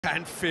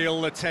Can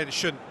feel the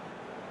tension.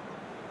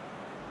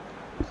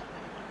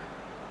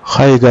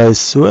 Hi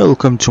guys,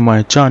 welcome to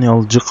my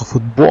channel Dica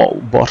Football.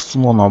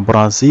 Barcelona,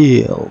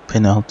 Brazil,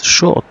 penalty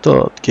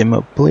shootout,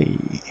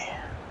 gameplay.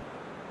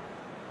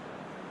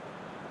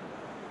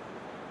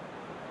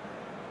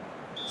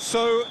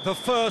 So the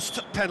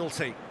first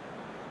penalty.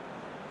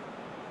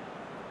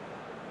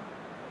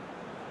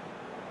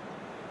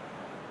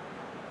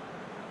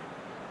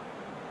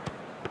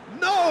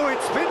 No,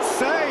 it's been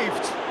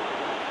saved.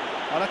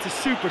 Oh, that's a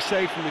super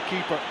save from the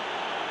keeper.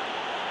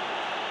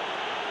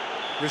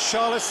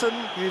 Richarlison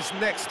is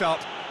next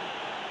up.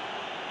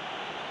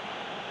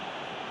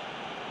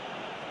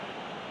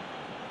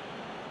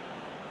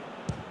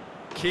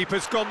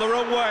 Keeper's gone the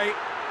wrong way.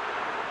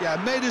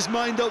 Yeah, made his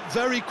mind up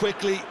very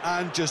quickly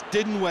and just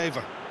didn't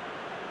waver.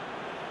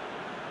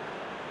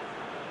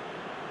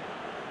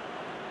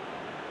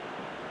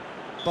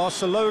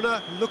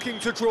 Barcelona looking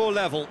to draw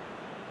level.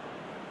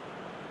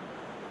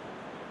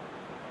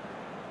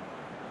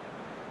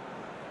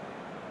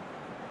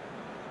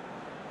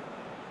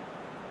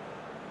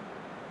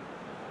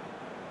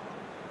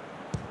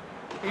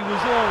 He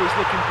was always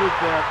looking good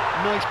there.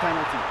 Nice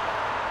penalty.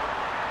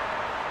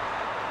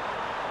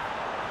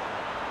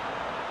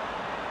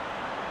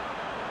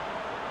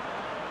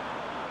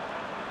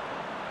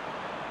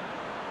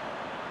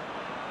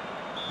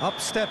 Up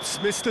steps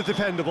Mr.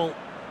 Dependable.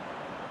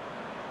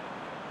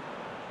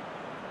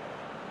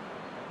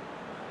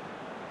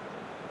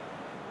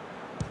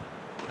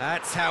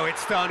 That's how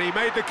it's done. He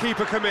made the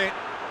keeper commit.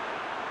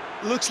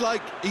 Looks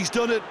like he's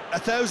done it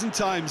 1,000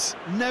 times.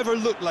 Never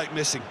looked like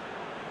missing.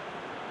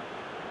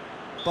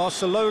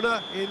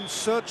 Barcelona in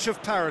search of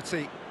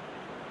parity.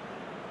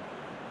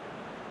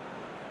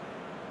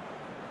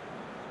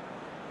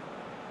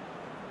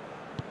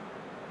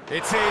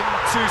 It's in,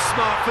 too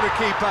smart for the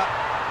keeper.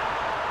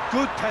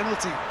 Good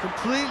penalty,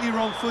 completely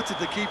wrong-footed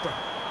the keeper.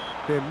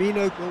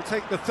 Firmino will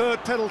take the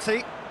third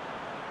penalty.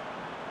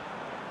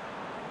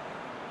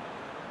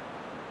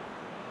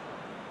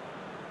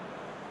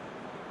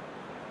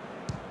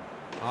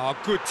 Oh,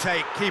 good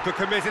take, keeper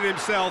committed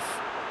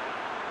himself.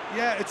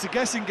 Yeah, it's a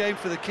guessing game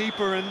for the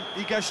keeper and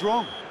he guessed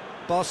wrong.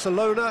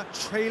 Barcelona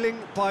trailing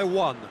by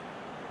 1.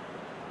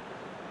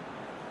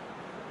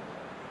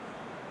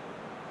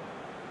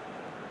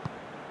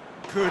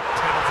 Good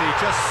penalty,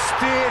 just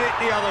steered it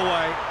the other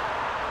way.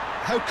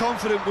 How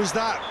confident was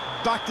that?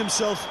 Backed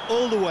himself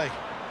all the way.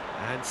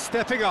 And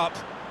stepping up,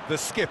 the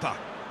skipper.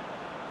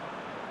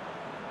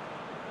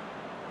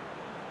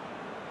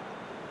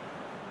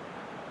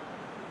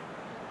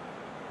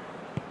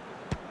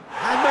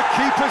 And the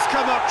keeper's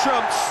come up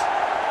trumps.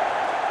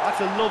 That's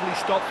a lovely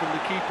stop from the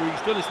keeper.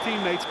 He's done his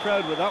teammates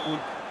proud with that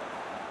one.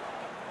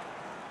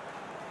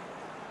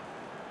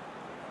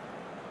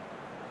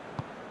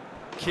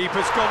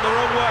 Keeper's gone the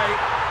wrong way.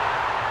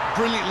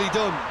 Brilliantly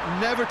done.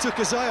 Never took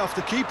his eye off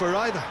the keeper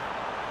either.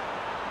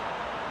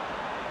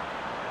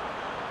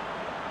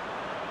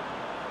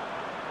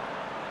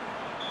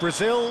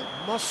 Brazil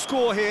must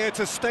score here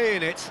to stay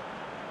in it.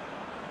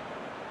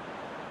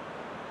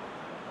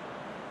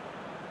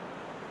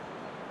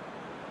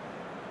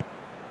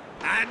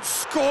 And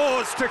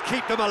scores to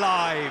keep them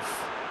alive.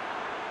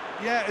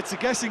 Yeah, it's a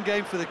guessing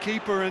game for the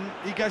keeper and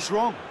he guessed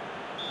wrong.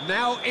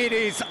 Now it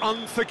is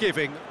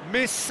unforgiving.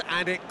 Miss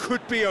and it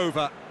could be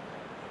over.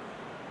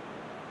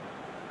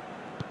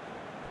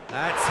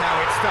 That's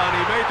how it's done.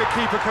 He made the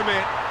keeper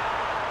commit.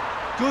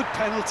 Good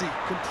penalty,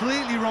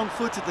 completely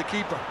wrong-footed the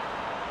keeper.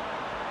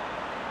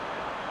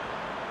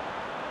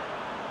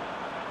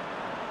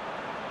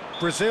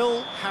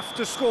 Brazil have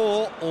to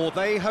score or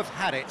they have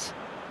had it.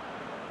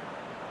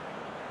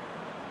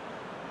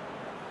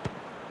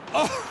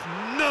 Oh,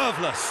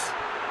 nerveless.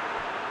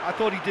 I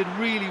thought he did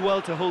really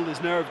well to hold his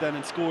nerve then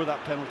and score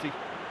that penalty.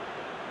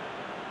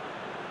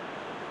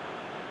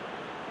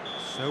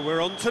 So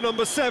we're on to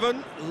number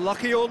 7,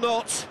 lucky or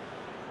not.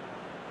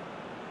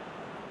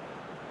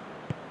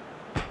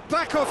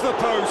 Back off the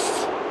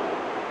post.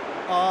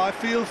 Oh, I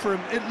feel for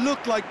him. It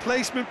looked like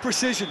placement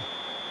precision.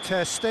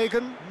 Ter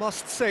Stegen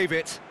must save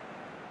it.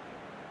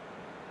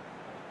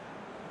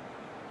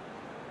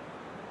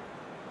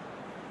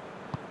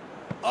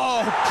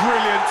 Oh,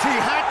 brilliant. He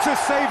had to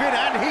save it,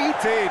 and he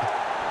did.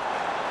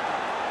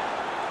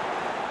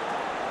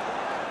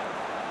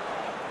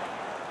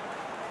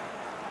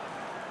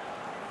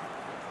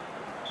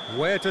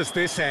 Where does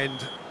this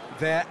end?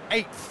 Their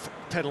 8th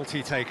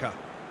penalty taker.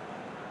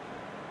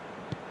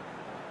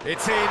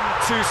 It's in,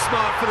 too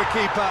smart for the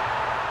keeper.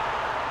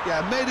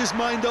 Yeah, made his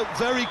mind up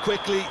very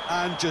quickly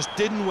and just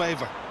didn't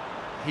waver.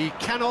 He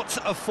cannot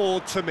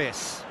afford to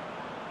miss.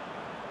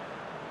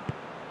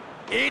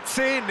 It's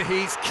in,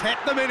 he's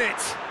kept them in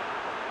it.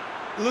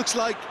 Looks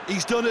like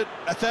he's done it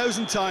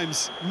 1,000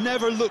 times.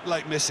 Never looked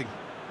like missing.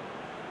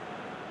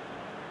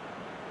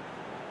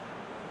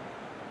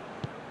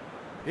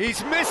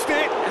 He's missed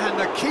it, and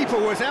the keeper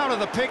was out of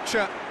the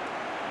picture.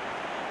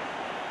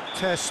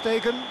 Ter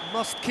Stegen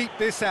must keep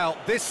this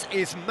out. This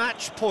is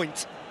match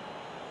point.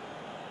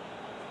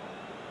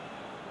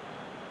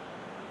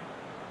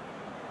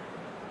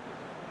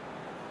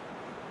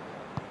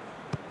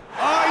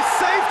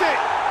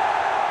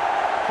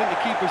 I think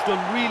the keeper's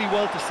done really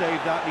well to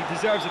save that, and he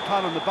deserves a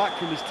pat on the back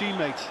from his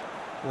teammates.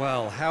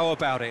 Well, how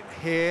about it?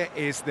 Here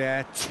is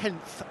their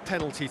 10th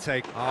penalty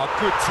take. Oh,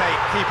 good take.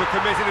 Keeper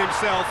committed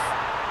himself.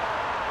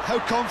 How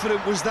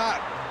confident was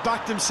that?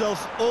 Backed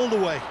himself all the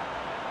way.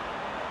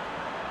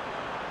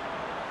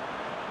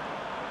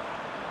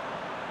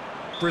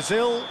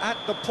 Brazil at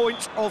the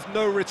point of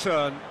no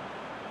return.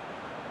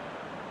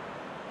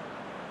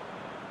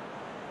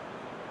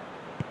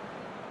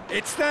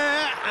 It's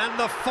there, and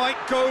the fight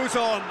goes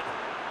on.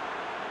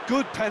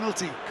 Good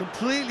penalty,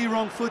 completely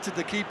wrong-footed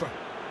the keeper.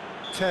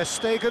 Ter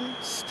Stegen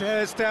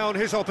stares down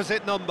his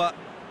opposite number.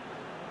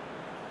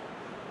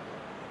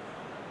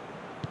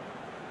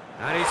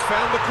 And he's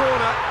found the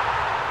corner.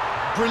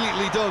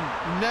 Brilliantly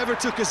done, never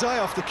took his eye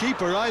off the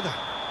keeper either.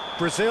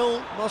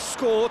 Brazil must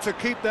score to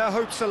keep their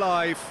hopes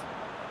alive.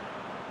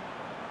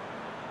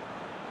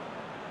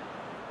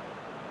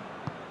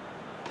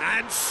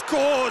 And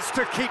scores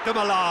to keep them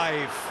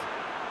alive.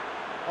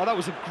 Oh, that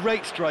was a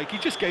great strike. He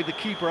just gave the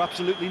keeper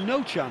absolutely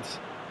no chance.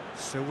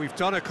 So we've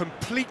done a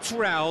complete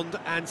round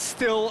and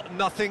still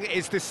nothing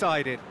is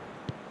decided.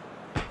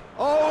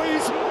 Oh,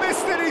 he's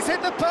missed it, he's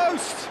hit the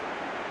post!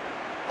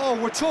 Oh,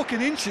 we're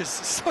talking inches.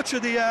 Such are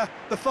the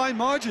fine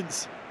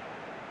margins.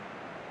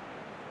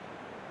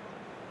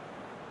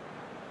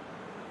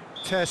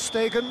 Ter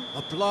Stegen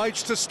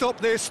obliged to stop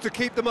this to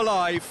keep them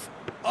alive.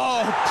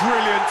 Oh,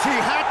 brilliant!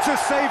 He had to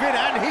save it,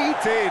 and he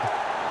did!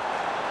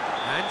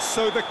 And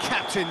so the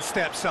captain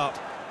steps up.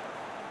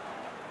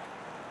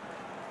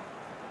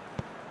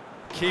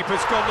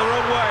 Keeper's gone the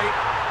wrong way.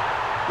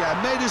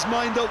 Yeah, made his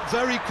mind up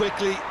very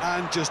quickly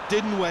and just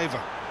didn't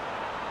waver.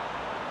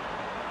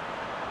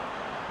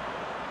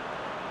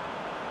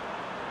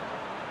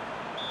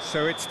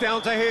 So it's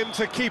down to him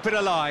to keep it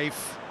alive.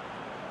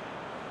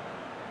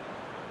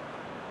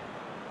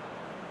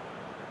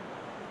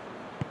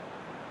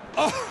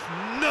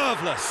 Oh,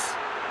 nerveless.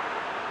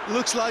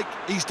 Looks like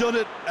he's done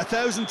it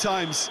 1,000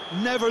 times.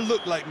 Never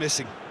looked like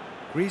missing.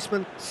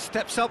 Griezmann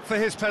steps up for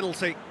his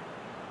penalty.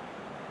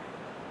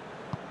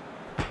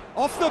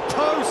 Off the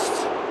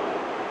post!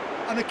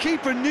 And the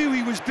keeper knew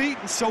he was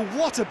beaten, so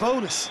what a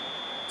bonus.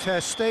 Ter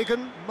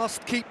Stegen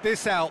must keep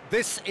this out.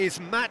 This is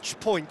match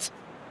point.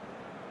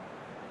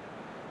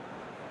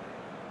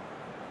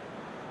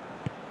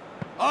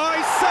 Oh,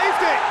 he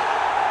saved it!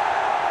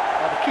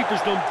 Oh, the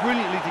keeper's done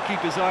brilliantly to keep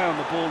his eye on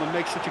the ball and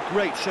make such a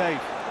great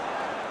save.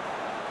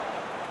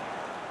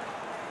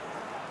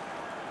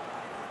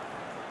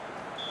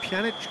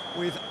 Pjanic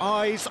with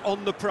eyes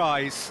on the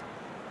prize.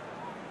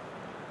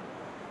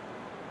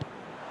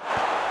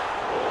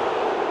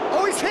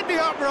 Oh, he's hit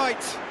the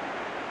upright!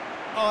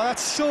 Oh,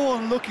 that's so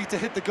unlucky to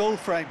hit the goal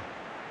frame.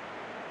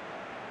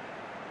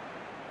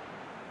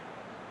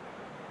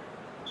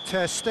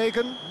 Ter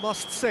Stegen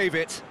must save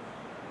it.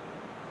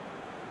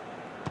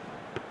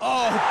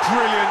 Oh,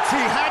 brilliant!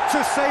 He had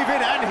to save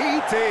it, and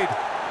he did!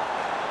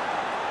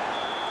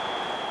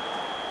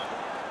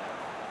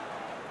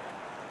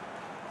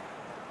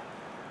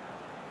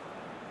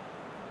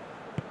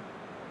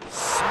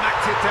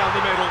 Smacked it down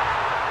the middle.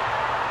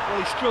 Well,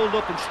 he strolled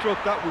up and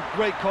struck that with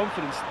great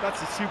confidence.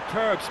 That's a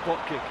superb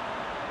spot kick.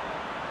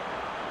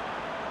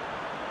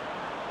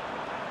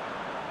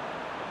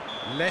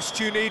 Lest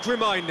you need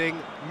reminding,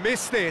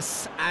 miss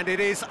this, and it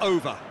is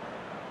over.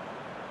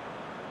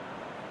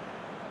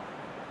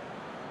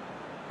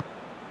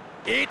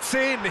 It's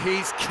in,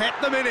 he's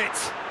kept them in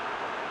it.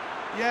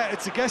 Yeah,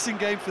 it's a guessing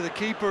game for the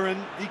keeper,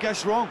 and he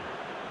guessed wrong.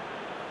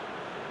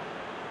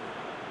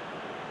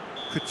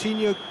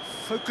 Coutinho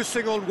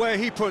focusing on where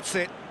he puts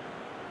it.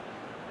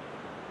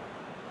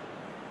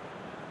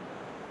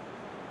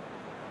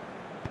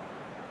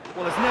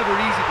 Well, it's never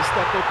easy to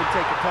step up and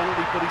take a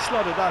penalty, but he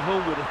slotted that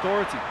home with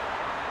authority.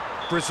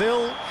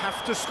 Brazil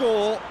have to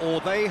score,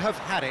 or they have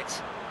had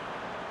it.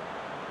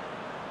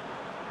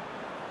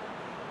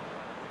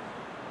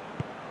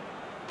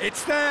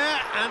 It's there,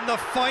 and the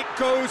fight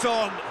goes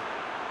on.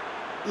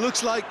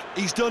 Looks like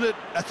he's done it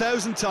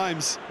 1,000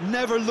 times.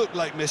 Never looked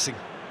like missing.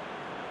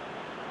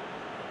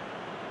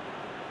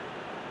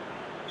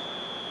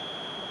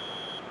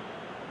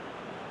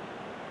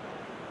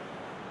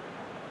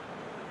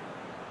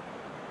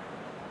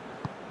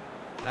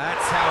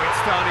 That's how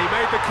it's done. He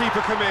made the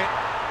keeper commit.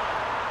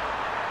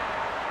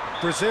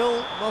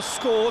 Brazil must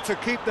score to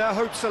keep their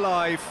hopes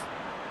alive.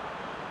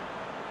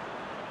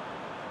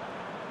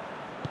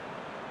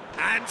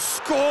 And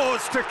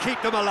scores to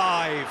keep them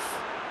alive.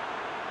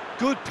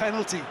 Good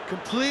penalty,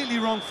 completely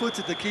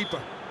wrong-footed the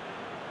keeper.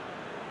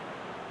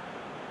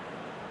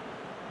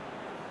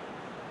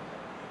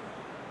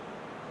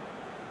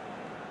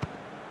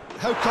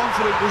 How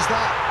confident was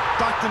that?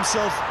 Backed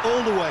himself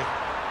all the way.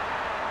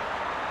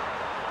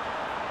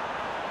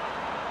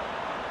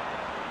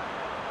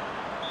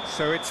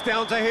 So it's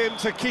down to him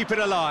to keep it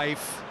alive.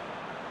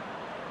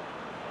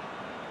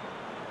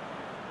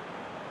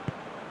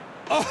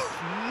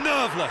 Oh,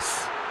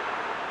 nerveless.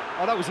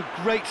 Oh, that was a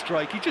great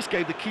strike. He just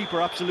gave the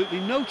keeper absolutely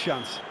no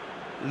chance.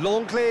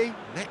 Longley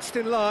next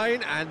in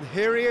line, and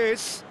here he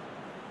is.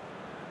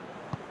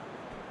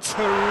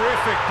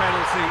 Terrific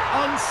penalty,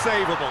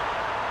 unsavable.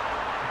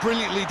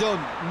 Brilliantly done.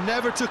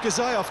 Never took his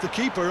eye off the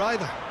keeper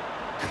either.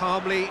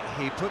 Calmly,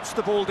 he puts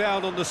the ball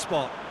down on the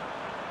spot.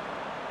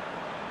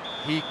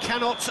 He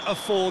cannot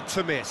afford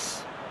to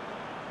miss.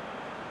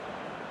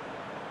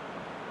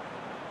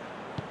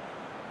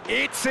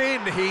 It's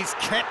in, he's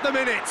kept them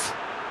in it.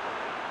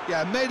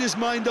 Yeah, made his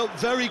mind up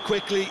very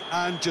quickly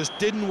and just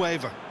didn't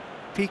waver.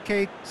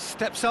 Piqué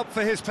steps up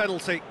for his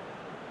penalty.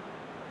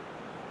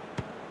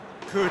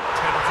 Good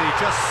penalty,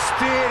 just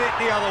steered it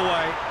the other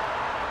way.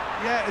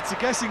 Yeah, it's a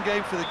guessing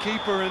game for the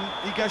keeper and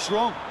he guessed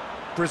wrong.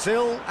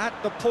 Brazil at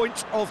the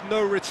point of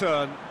no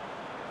return.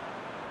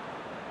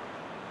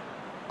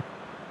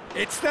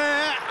 It's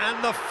there,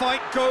 and the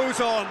fight goes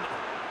on.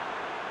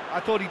 I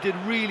thought he did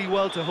really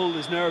well to hold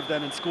his nerve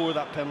then and score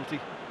that penalty.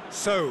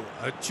 So,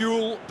 a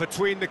duel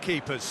between the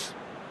keepers.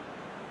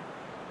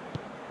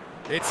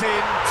 It's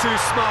in, too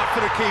smart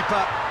for the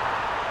keeper.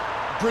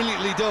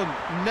 Brilliantly done.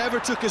 Never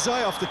took his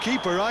eye off the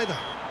keeper either.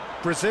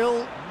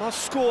 Brazil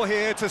must score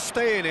here to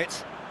stay in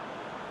it.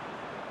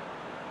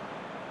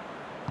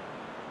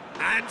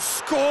 And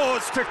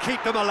scores to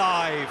keep them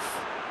alive.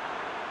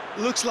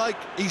 Looks like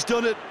he's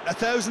done it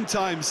 1,000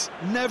 times.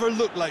 Never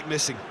looked like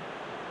missing.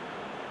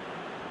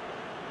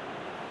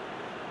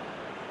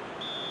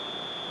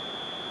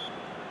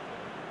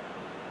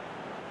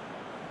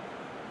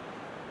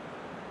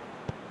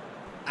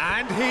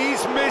 And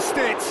he's missed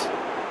it.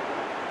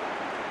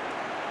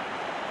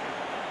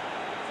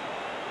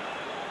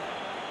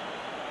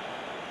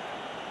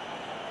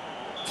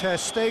 Ter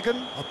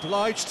Stegen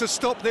obliged to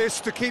stop this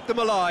to keep them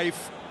alive.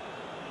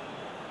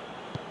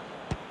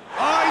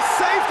 Oh, he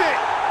saved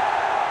it!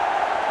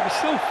 He was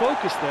so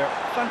focused there.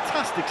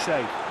 Fantastic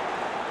save.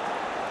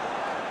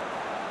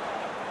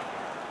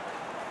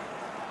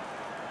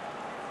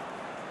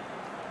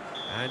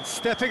 And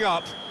stepping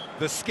up,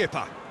 the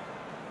skipper.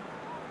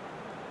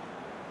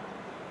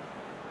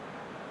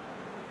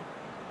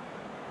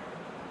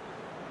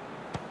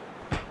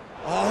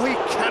 Oh, he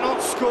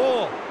cannot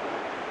score.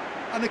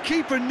 And the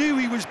keeper knew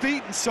he was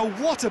beaten, so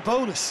what a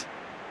bonus.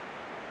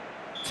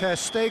 Ter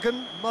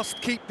Stegen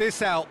must keep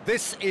this out.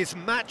 This is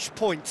match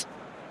point.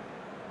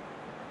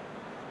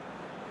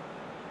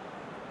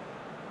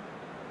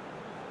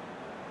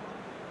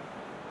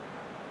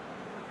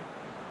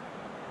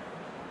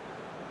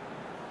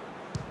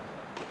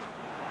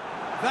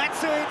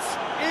 That's it.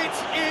 It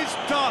is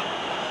done.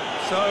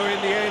 So in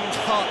the end,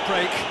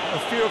 heartbreak. A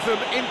few of them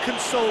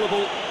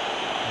inconsolable.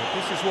 But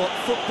this is what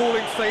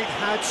footballing fate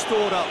had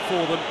stored up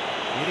for them.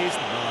 It is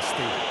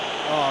nasty.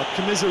 Oh,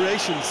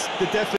 commiserations. The definition.